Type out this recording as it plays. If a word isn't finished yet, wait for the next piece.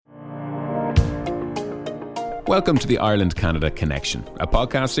Welcome to the Ireland-Canada Connection, a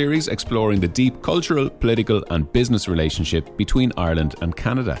podcast series exploring the deep cultural, political and business relationship between Ireland and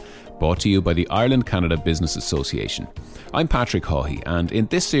Canada, brought to you by the Ireland-Canada Business Association. I'm Patrick Haughey, and in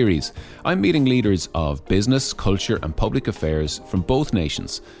this series, I'm meeting leaders of business, culture and public affairs from both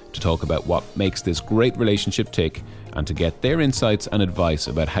nations to talk about what makes this great relationship tick and to get their insights and advice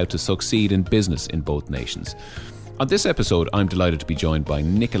about how to succeed in business in both nations. On this episode, I'm delighted to be joined by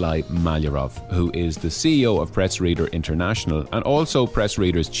Nikolai Malyarov, who is the CEO of PressReader International and also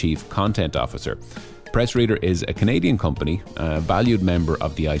PressReader's Chief Content Officer. PressReader is a Canadian company, a valued member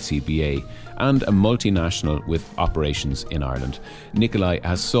of the ICBA, and a multinational with operations in Ireland. Nikolai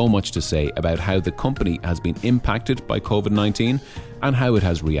has so much to say about how the company has been impacted by COVID-19 and how it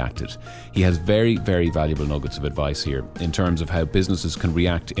has reacted. He has very, very valuable nuggets of advice here in terms of how businesses can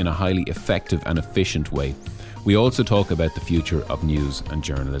react in a highly effective and efficient way. We also talk about the future of news and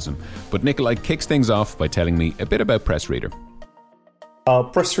journalism. But Nikolai kicks things off by telling me a bit about PressReader.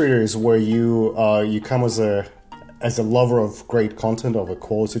 PressReader is where you come as a lover of great content, of a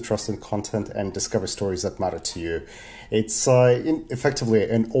quality, trusted content, and discover stories that matter to you. It's effectively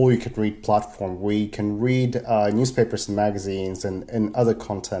an all-you-can-read platform where you can read newspapers and magazines and other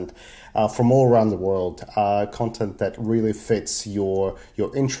content from all around the world, content that really fits your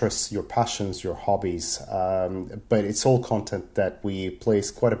interests, your passions, your hobbies. But it's all content that we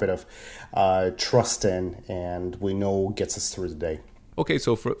place quite a bit of trust in and we know gets us through the day. Okay,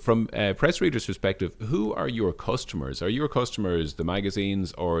 so from PressReader's perspective, who are your customers? Are your customers the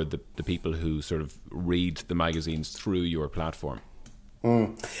magazines or the people who sort of read the magazines through your platform?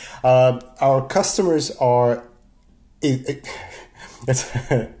 Our customers are... It's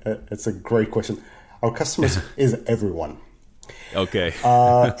a great question. Our customers is everyone. Okay.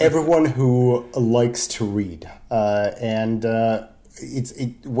 Everyone who likes to read. When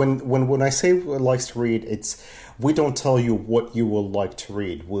I say likes to read, it's... We don't tell you what you will like to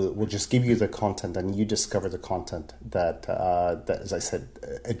read. We'll just give you the content, and you discover the content that as I said,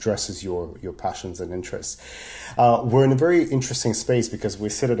 addresses your passions and interests. We're in a very interesting space because we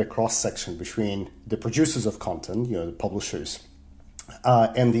sit at a cross section between the producers of content, the publishers,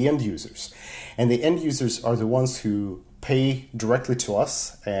 and the end users. And the end users are the ones who pay directly to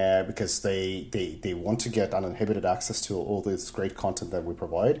us because they want to get uninhibited access to all this great content that we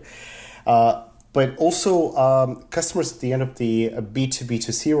provide. But also customers at the end of the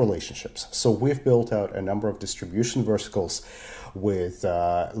B2B2C relationships. So we've built out a number of distribution verticals with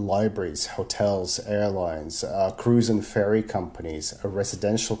libraries, hotels, airlines, cruise and ferry companies,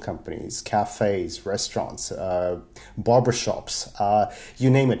 residential companies, cafes, restaurants, barbershops, you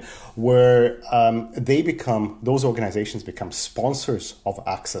name it, where those organizations become sponsors of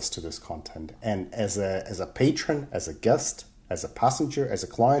access to this content. And as a patron, as a guest, as a passenger, as a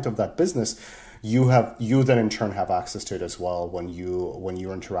client of that business, you then in turn have access to it as well when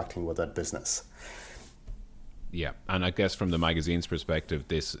you're interacting with that business. Yeah, and I guess from the magazine's perspective,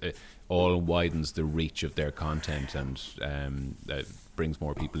 this all widens the reach of their content and brings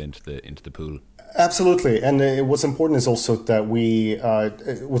more people into the pool. Absolutely, and what's important is also that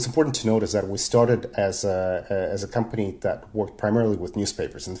what's important to note is that we started as a company that worked primarily with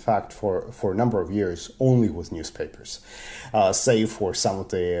newspapers. In fact, for a number of years, only with newspapers, save for some of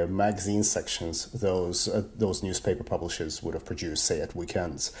the magazine sections those newspaper publishers would have produced, say at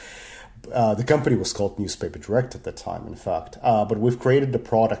weekends. The company was called Newspaper Direct at that time, in fact, but we've created a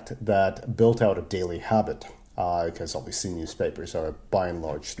product that built out a daily habit. Because obviously newspapers are by and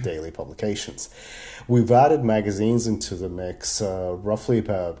large daily publications. We've added magazines into the mix roughly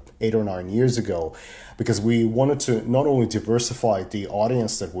about 8 or 9 years ago because we wanted to not only diversify the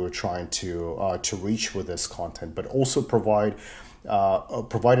audience that we were trying to reach with this content, but also provide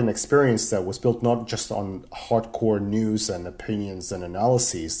an experience that was built not just on hardcore news and opinions and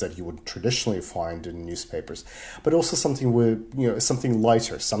analyses that you would traditionally find in newspapers, but also something with something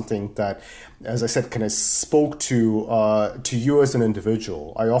lighter, something that, as I said, kind of spoke to you as an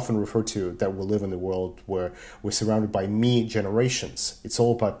individual. I often refer to that we live in a world where we're surrounded by me generations. It's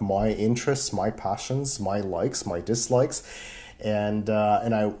all about my interests, my passions, my likes, my dislikes. And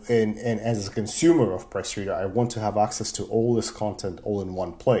as a consumer of PressReader, I want to have access to all this content all in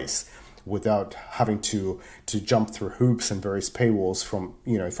one place without having to jump through hoops and various paywalls from,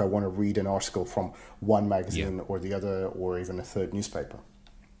 if I want to read an article from one magazine or the other or even a third newspaper.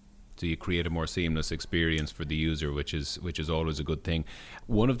 So you create a more seamless experience for the user, which is always a good thing.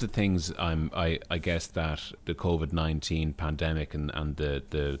 One of the things I guess that the COVID-19 pandemic and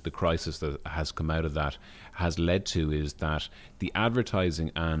the crisis that has come out of that has led to is that the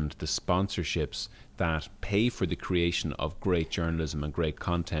advertising and the sponsorships that pay for the creation of great journalism and great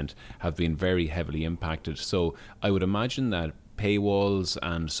content have been very heavily impacted. So I would imagine that paywalls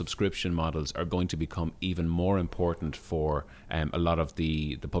and subscription models are going to become even more important for a lot of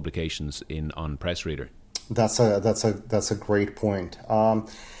the publications on PressReader. That's a great point.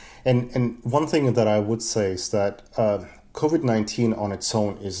 And one thing that I would say is that COVID-19 on its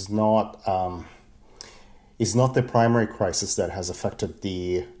own is not the primary crisis that has affected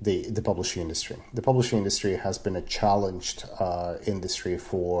the publishing industry. The publishing industry has been a challenged industry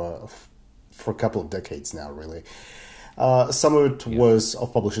for a couple of decades now, really. Some of it was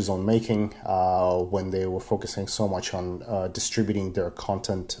of publishers' own making when they were focusing so much on distributing their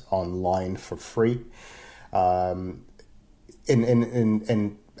content online for free, and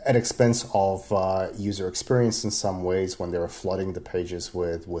at expense of user experience in some ways when they were flooding the pages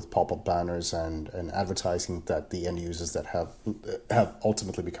with pop-up banners and advertising that the end users that have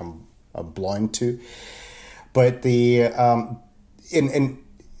ultimately become blind to. But in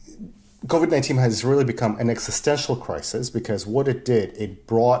COVID-19 has really become an existential crisis because what it did, it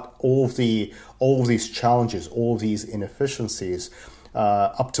brought all of these challenges, all of these inefficiencies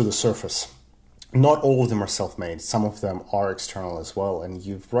up to the surface. Not all of them are self-made. Some of them are external as well. And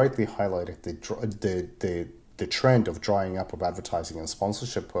you've rightly highlighted the trend of drying up of advertising and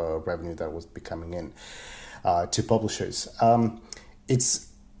sponsorship revenue that was becoming in to publishers.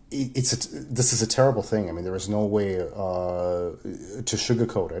 This is a terrible thing. I mean, there is no way to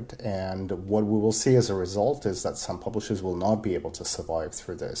sugarcoat it. And what we will see as a result is that some publishers will not be able to survive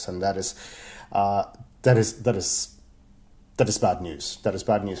through this, and that is bad news. That is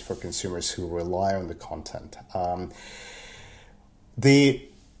bad news for consumers who rely on the content. The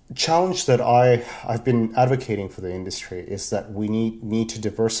challenge that I've been advocating for the industry is that we need to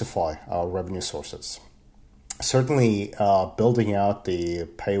diversify our revenue sources. Certainly, building out the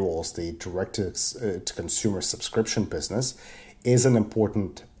paywalls, the direct-to-consumer subscription business, is an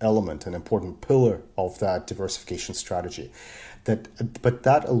important element, an important pillar of that diversification strategy. But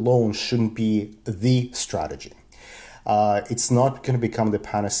that alone shouldn't be the strategy. It's not going to become the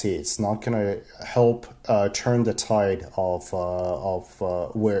panacea. It's not going to help turn the tide of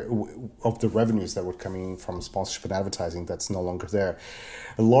the revenues that were coming from sponsorship and advertising that's no longer there.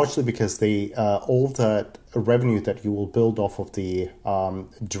 Largely because all that revenue that you will build off of the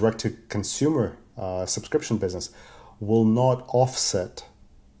direct-to-consumer subscription business will not offset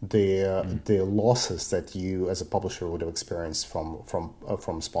the losses that you as a publisher would have experienced from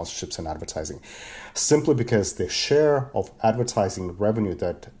sponsorships and advertising, simply because the share of advertising revenue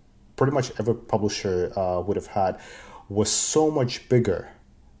that pretty much every publisher would have had was so much bigger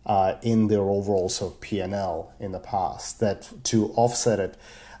in their overall sort of P&L in the past that to offset it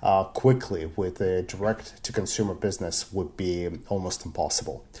quickly with a direct-to-consumer business would be almost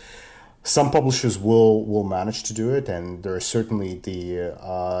impossible. Some publishers will manage to do it, and there are certainly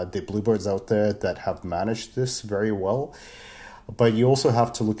the bluebirds out there that have managed this very well. But you also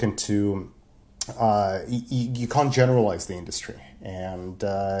have to look into you can't generalize the industry, and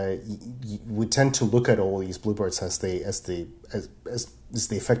we tend to look at all these bluebirds as the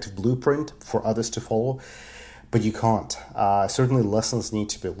effective blueprint for others to follow. But you can't. Certainly lessons need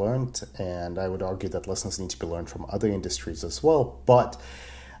to be learned, and I would argue that lessons need to be learned from other industries as well. But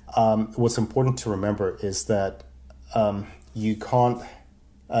what's important to remember is that you can't.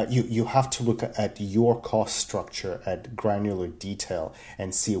 You have to look at your cost structure at granular detail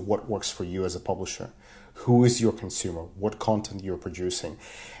and see what works for you as a publisher. Who is your consumer? What content you're producing?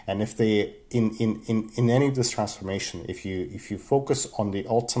 And if they in any of this transformation, if you focus on the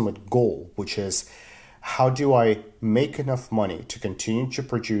ultimate goal, which is how do I make enough money to continue to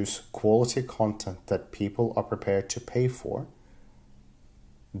produce quality content that people are prepared to pay for,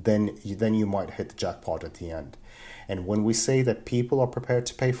 then you might hit the jackpot at the end. And when we say that people are prepared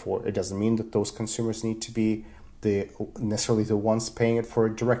to pay for it, it doesn't mean that those consumers need to be necessarily the ones paying it for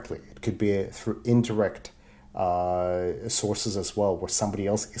it directly. It could be through indirect sources as well, where somebody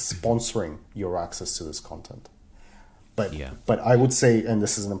else is sponsoring your access to this content. But I would say, and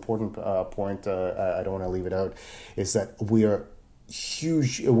this is an important point, I don't want to leave it out, is that we're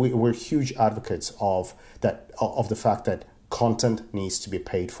huge advocates of the fact that content needs to be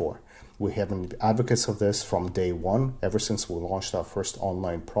paid for. We have been advocates of this from day one, ever since we launched our first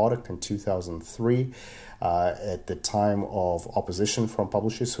online product in 2003, at the time of opposition from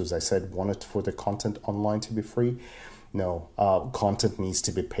publishers who, as I said, wanted for the content online to be free. No, content needs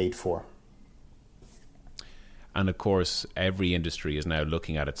to be paid for. And of course, every industry is now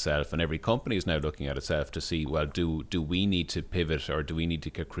looking at itself, and every company is now looking at itself to see, well, do we need to pivot, or do we need to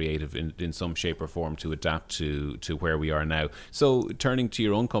get creative in some shape or form to adapt to where we are now? So turning to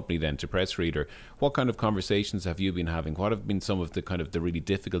your own company then, to PressReader, what kind of conversations have you been having? What have been some of the kind of the really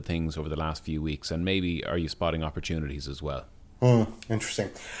difficult things over the last few weeks? And maybe are you spotting opportunities as well? Interesting.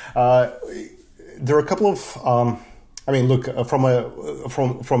 There are a couple of, look,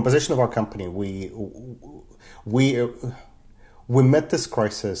 from position of our company, we met this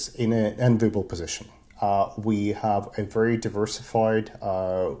crisis in an enviable position. We have a very diversified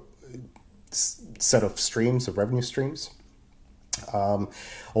set of streams, of revenue streams.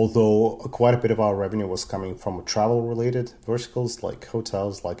 Although quite a bit of our revenue was coming from travel-related verticals like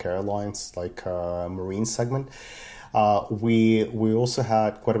hotels, like airlines, like marine segment. We also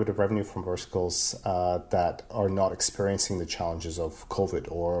had quite a bit of revenue from verticals that are not experiencing the challenges of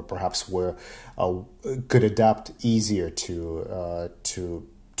COVID, or perhaps could adapt easier to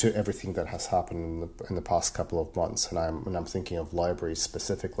everything that has happened in the past couple of months, and I'm thinking of libraries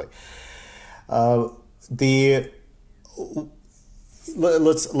specifically.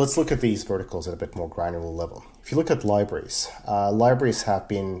 Let's look at these verticals at a bit more granular level. If you look at libraries, libraries have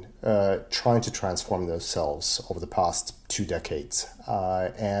been trying to transform themselves over the past 2 decades,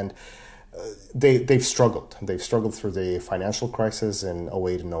 and they've struggled. They've struggled through the financial crisis in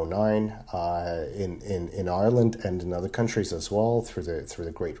 2008 and 2009 in Ireland and in other countries as well, through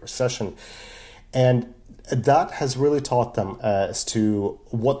the Great Recession, and that has really taught them as to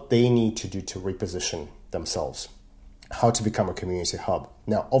what they need to do to reposition themselves, how to become a community hub.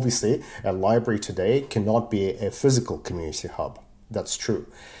 Now, obviously, a library today cannot be a physical community hub. That's true.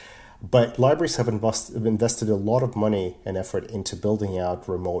 But libraries have invested a lot of money and effort into building out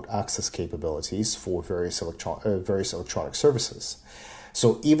remote access capabilities for various electronic services.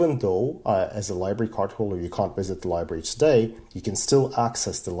 So even though, as a library card holder, you can't visit the library today, you can still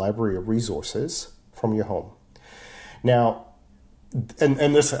access the library resources from your home. Now,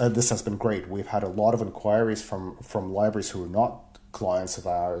 and this has been great. We've had a lot of inquiries from libraries who are not clients of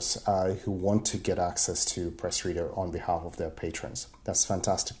ours who want to get access to PressReader on behalf of their patrons. That's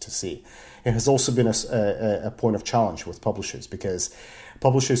fantastic to see. It has also been a point of challenge with publishers, because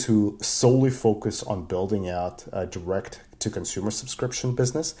publishers who solely focus on building out a direct-to-consumer subscription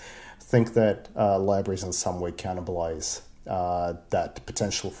business think that libraries in some way cannibalize that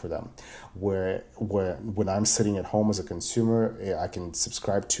potential for them, where when I'm sitting at home as a consumer, I can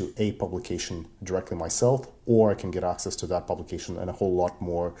subscribe to a publication directly myself, or I can get access to that publication and a whole lot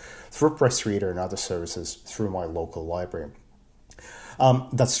more through PressReader and other services through my local library.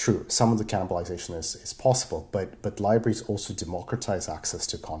 That's true. Some of the cannibalization is possible, but libraries also democratize access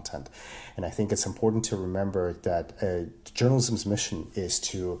to content. And I think it's important to remember that journalism's mission is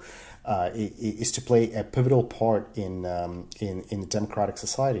to play a pivotal part in a democratic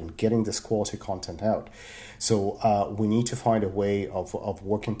society, in getting this quality content out. So we need to find a way of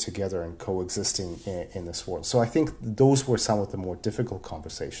working together and coexisting in this world. So I think those were some of the more difficult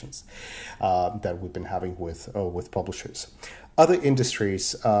conversations that we've been having with publishers. Other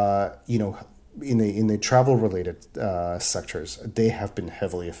industries, in the travel related sectors, they have been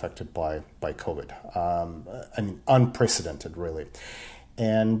heavily affected by COVID. Unprecedented, really.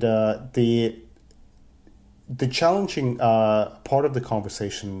 And the challenging part of the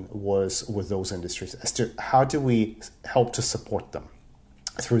conversation was with those industries as to how do we help to support them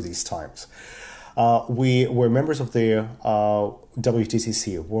through these times. We were members of the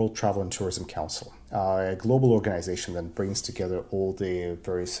WTCC, World Travel and Tourism Council, a global organization that brings together all the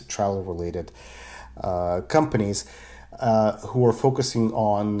various travel-related companies who are focusing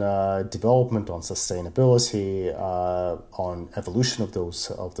on development, on sustainability, on evolution of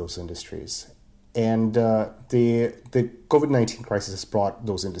those industries. And the COVID-19 crisis has brought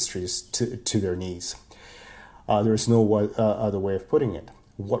those industries to their knees. There is no other way of putting it.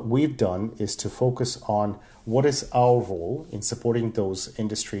 What we've done is to focus on what is our role in supporting those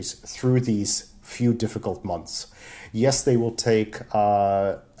industries through these few difficult months. Yes, they will take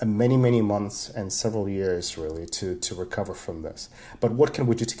many, many months and several years, really, to recover from this. But what can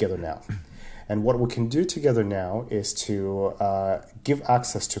we do together now? And what we can do together now is to give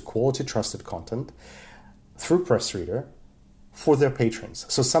access to quality, trusted content through PressReader for their patrons.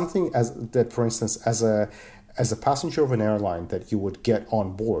 So something as that, for instance, as a passenger of an airline that you would get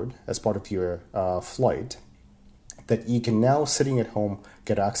on board as part of your flight, that you can now, sitting at home,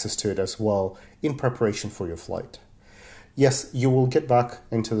 get access to it as well in preparation for your flight. Yes, you will get back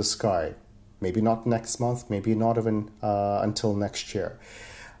into the sky, maybe not next month, maybe not even until next year.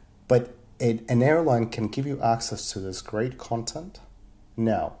 But an airline can give you access to this great content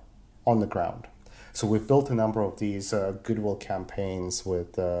now on the ground. So we've built a number of these goodwill campaigns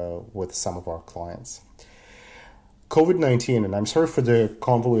with some of our clients. COVID-19, and I'm sorry for the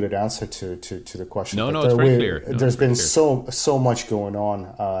convoluted answer to the question. No, it's very clear. There's been so much going on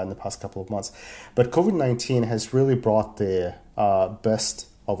in the past couple of months. But COVID-19 has really brought the best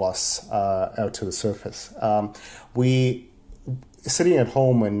of us out to the surface. We, sitting at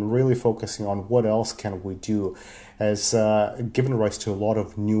home and really focusing on what else can we do, has given rise to a lot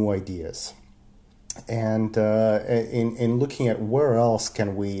of new ideas. And in looking at where else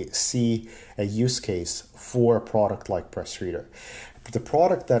can we see a use case for a product like PressReader. The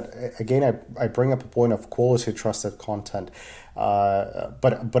product that, again, I bring up a point of quality, trusted content, but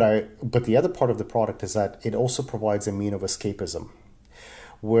the other part of the product is that it also provides a mean of escapism.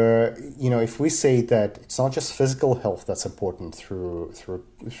 Where, if we say that it's not just physical health that's important through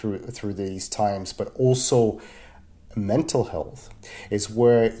these times, but also mental health, is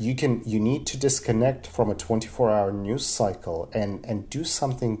where you need to disconnect from a 24-hour news cycle and do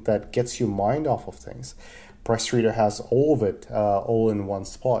something that gets your mind off of things. PressReader has all of it all in one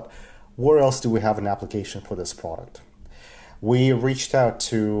spot. Where else do we have an application for this product? We reached out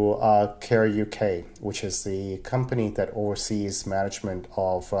to Care UK, which is the company that oversees management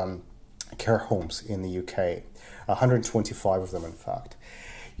of care homes in the UK, 125 of them, in fact.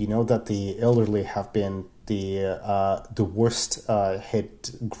 You know that the elderly have been the worst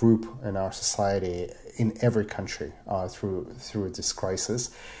hit group in our society in every country through this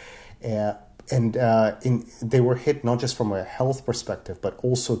crisis, and they were hit not just from a health perspective, but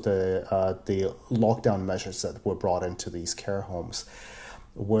also the lockdown measures that were brought into these care homes,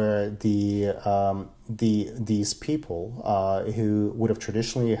 where these people who would have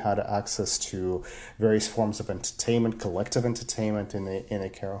traditionally had access to various forms of entertainment, collective entertainment in a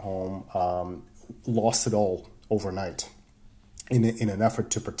care home, lost it all overnight in an effort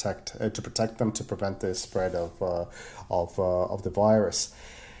to protect them, to prevent the spread of the virus.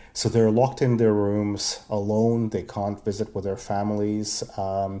 So they're locked in their rooms alone. They can't visit with their families.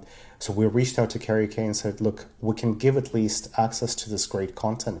 So we reached out to Care UK and said, look, we can give at least access to this great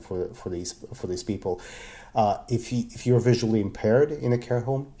content for these people. If you're visually impaired in a care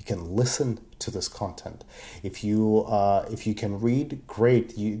home, you can listen to this content. If you can read,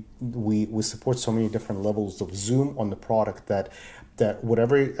 great. We support so many different levels of zoom on the product that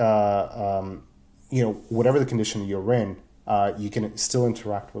whatever whatever the condition you're in, you can still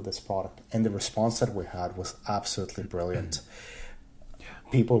interact with this product. And the response that we had was absolutely brilliant.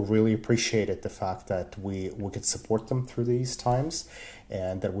 People really appreciated the fact that we could support them through these times,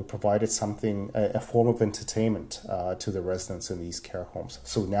 and that we provided something, a form of entertainment to the residents in these care homes.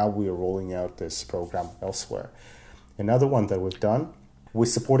 So now we are rolling out this program elsewhere. Another one that we've done, we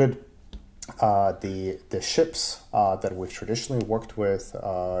supported the ships that we've traditionally worked with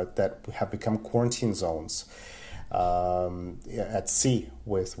that have become quarantine zones at sea,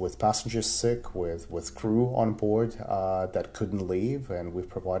 with passengers sick, with crew on board that couldn't leave, and we've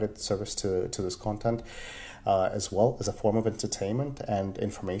provided service to this content as well as a form of entertainment and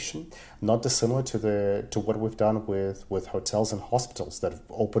information, not dissimilar to what we've done with hotels and hospitals that have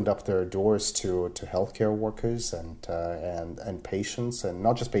opened up their doors to healthcare workers and patients, and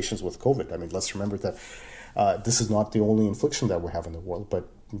not just patients with COVID. I mean, let's remember that this is not the only infliction that we have in the world, but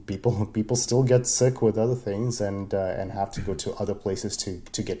people still get sick with other things and have to go to other places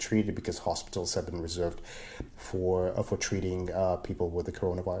to get treated, because hospitals have been reserved for treating people with the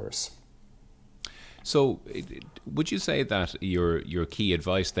coronavirus. So, would you say that your key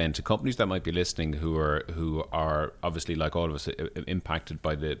advice then to companies that might be listening who are obviously, like all of us, impacted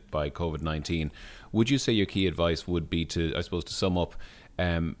by COVID-19, would you say your key advice would be to, I suppose, to sum up,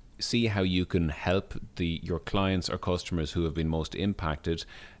 see how you can help your clients or customers who have been most impacted,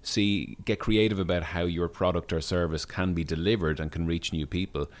 get creative about how your product or service can be delivered and can reach new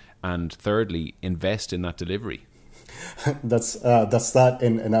people, and thirdly, invest in that delivery? That's that,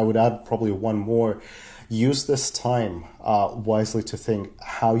 and I would add probably one more. Use this time wisely to think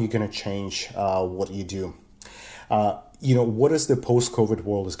how you're going to change what you do. What is the post-COVID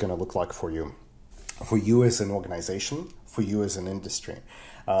world is going to look like for you as an organization, for you as an industry.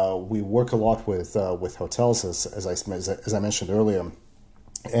 We work a lot with hotels, as I mentioned earlier,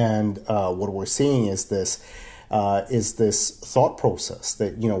 and what we're seeing is this thought process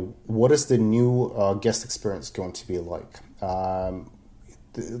that, what is the new guest experience going to be like?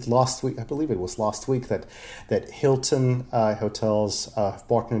 Last week, I believe it was last week, that Hilton hotels have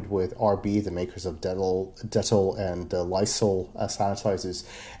partnered with RB, the makers of Dettol and Lysol sanitizers,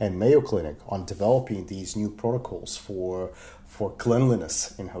 and Mayo Clinic on developing these new protocols for for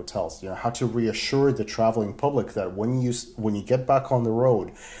cleanliness in hotels. How to reassure the traveling public that when you get back on the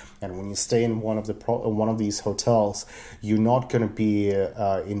road, and when you stay in one of these hotels, you're not going to be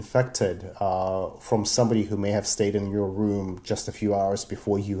infected from somebody who may have stayed in your room just a few hours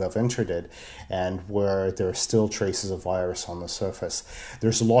before you have entered it, and where there are still traces of virus on the surface.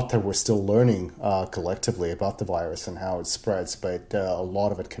 There's a lot that we're still learning collectively about the virus and how it spreads, but a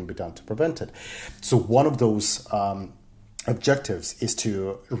lot of it can be done to prevent it. So one of those objectives is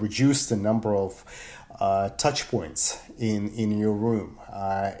to reduce the number of touch points in your room,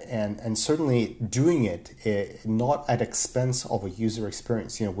 and certainly doing it not at expense of a user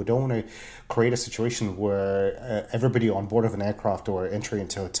experience. We don't want to create a situation where everybody on board of an aircraft or entering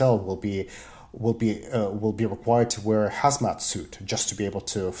into a hotel will be required to wear a hazmat suit just to be able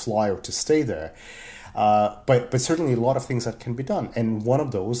to fly or to stay there. But certainly a lot of things that can be done, and one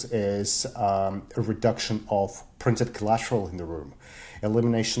of those is a reduction of printed collateral in the room,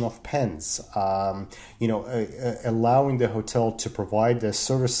 elimination of pens, allowing the hotel to provide the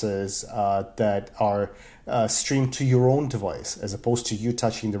services that are streamed to your own device, as opposed to you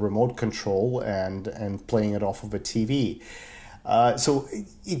touching the remote control and playing it off of a TV. So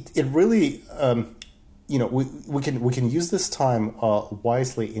it really, we can use this time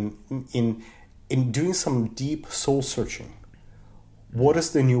wisely in doing some deep soul searching. What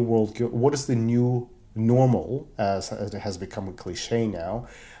is the new world? What is the new normal, as it has become a cliche now,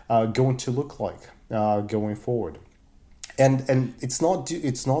 going to look like going forward? And it's not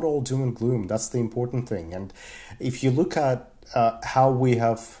all doom and gloom. That's the important thing. And if you look at how we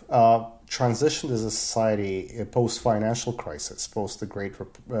have transitioned as a society post financial crisis, post the Great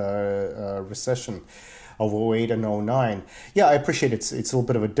Recession of 08 and 09. Yeah, I appreciate it's a little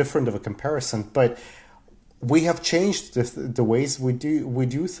bit of a different of a comparison, but we have changed the ways we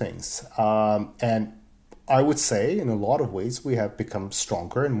do things, and I would say in a lot of ways we have become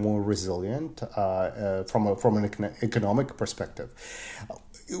stronger and more resilient from an economic perspective.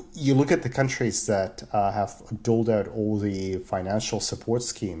 You look at the countries that have doled out all the financial support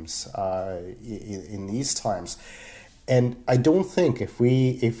schemes in these times. And I don't think if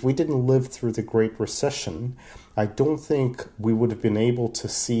we didn't live through the Great Recession, I don't think we would have been able to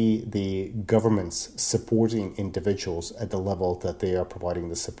see the governments supporting individuals at the level that they are providing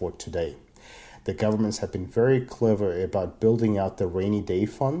the support today. The governments have been very clever about building out the rainy day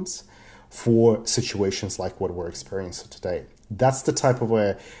funds for situations like what we're experiencing today. That's the type of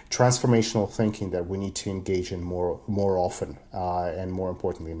a transformational thinking that we need to engage in more often, and more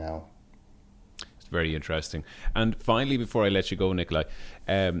importantly now. Very interesting. And finally, before I let you go, Nikolai,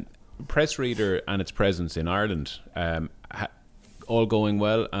 PressReader and its presence in Ireland, all going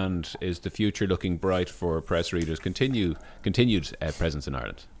well, and is the future looking bright for PressReader's continued presence in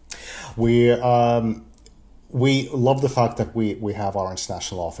Ireland? We love the fact that we have our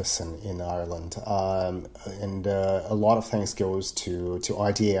international office in Ireland, and a lot of thanks goes to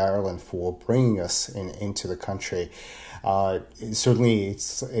IDA Ireland for bringing us into the country. Certainly,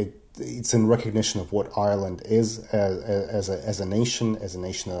 it's in recognition of what Ireland is as a nation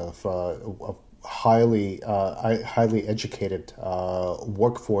of highly educated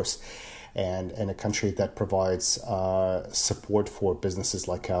workforce, and a country that provides support for businesses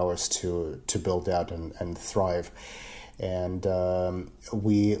like ours to build out and thrive. And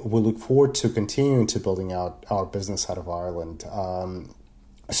we look forward to continuing to building out our business out of Ireland.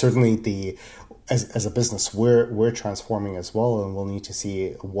 Certainly as a business, we're transforming as well, and we'll need to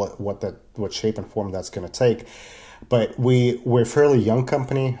see what shape and form that's going to take. But we're a fairly young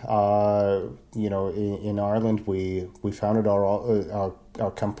company. In Ireland, we founded our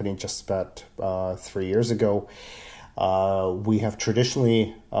company just about 3 years ago. We have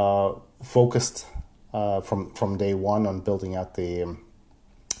traditionally focused from day one on building out the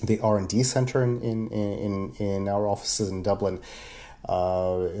R&D center in our offices in Dublin.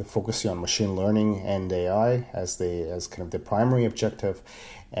 Focusing on machine learning and AI as kind of the primary objective,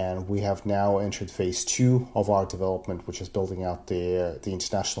 and we have now entered phase 2 of our development, which is building out the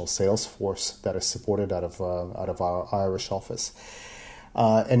international sales force that is supported out of our Irish office,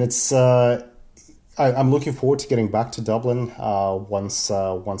 and it's. I'm looking forward to getting back to Dublin once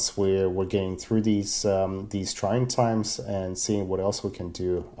we're getting through these trying times and seeing what else we can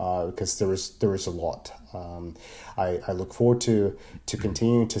do, because there is a lot. I look forward to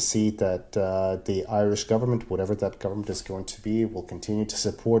continuing to see that the Irish government, whatever that government is going to be, will continue to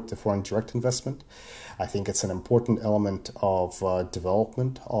support the foreign direct investment. I think it's an important element of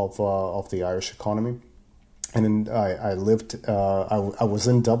development of the Irish economy. And I was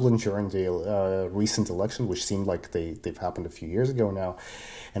in Dublin during the recent election, which seemed like they've happened a few years ago now.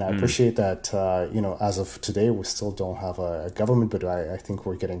 And I appreciate that, as of today, we still don't have a government, but I think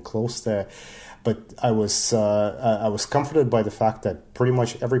we're getting close there. But I was comforted by the fact that pretty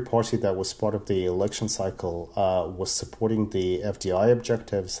much every party that was part of the election cycle was supporting the FDI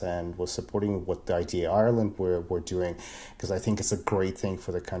objectives and was supporting what the IDA Ireland were doing, because I think it's a great thing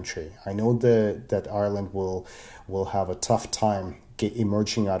for the country. I know that Ireland will have a tough time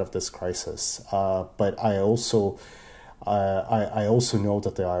emerging out of this crisis, but I also know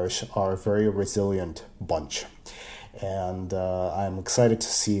that the Irish are a very resilient bunch. And I'm excited to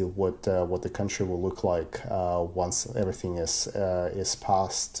see what the country will look like once everything is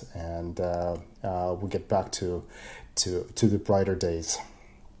passed and we get back to the brighter days.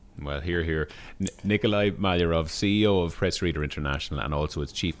 Well, here. Nikolai Malyarov, CEO of PressReader International and also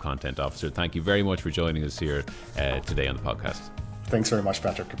its Chief Content Officer. Thank you very much for joining us here today on the podcast. Thanks very much,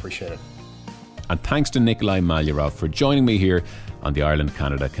 Patrick. Appreciate it. And thanks to Nikolai Malyarov for joining me here on the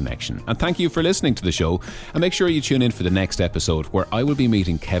Ireland-Canada Connection. And thank you for listening to the show. And make sure you tune in for the next episode, where I will be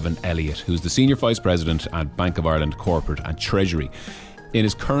meeting Kevin Elliott, who's the Senior Vice President at Bank of Ireland Corporate and Treasury. In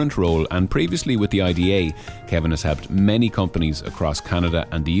his current role and previously with the IDA, Kevin has helped many companies across Canada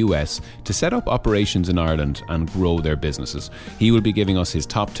and the US to set up operations in Ireland and grow their businesses. He will be giving us his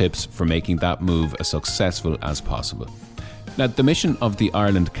top tips for making that move as successful as possible. Now, the mission of the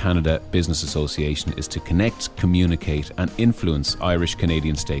Ireland-Canada Business Association is to connect, communicate and influence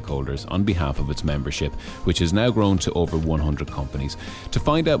Irish-Canadian stakeholders on behalf of its membership, which has now grown to over 100 companies. To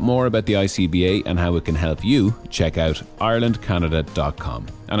find out more about the ICBA and how it can help you, check out irelandcanada.com.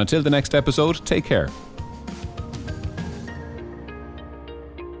 And until the next episode, take care.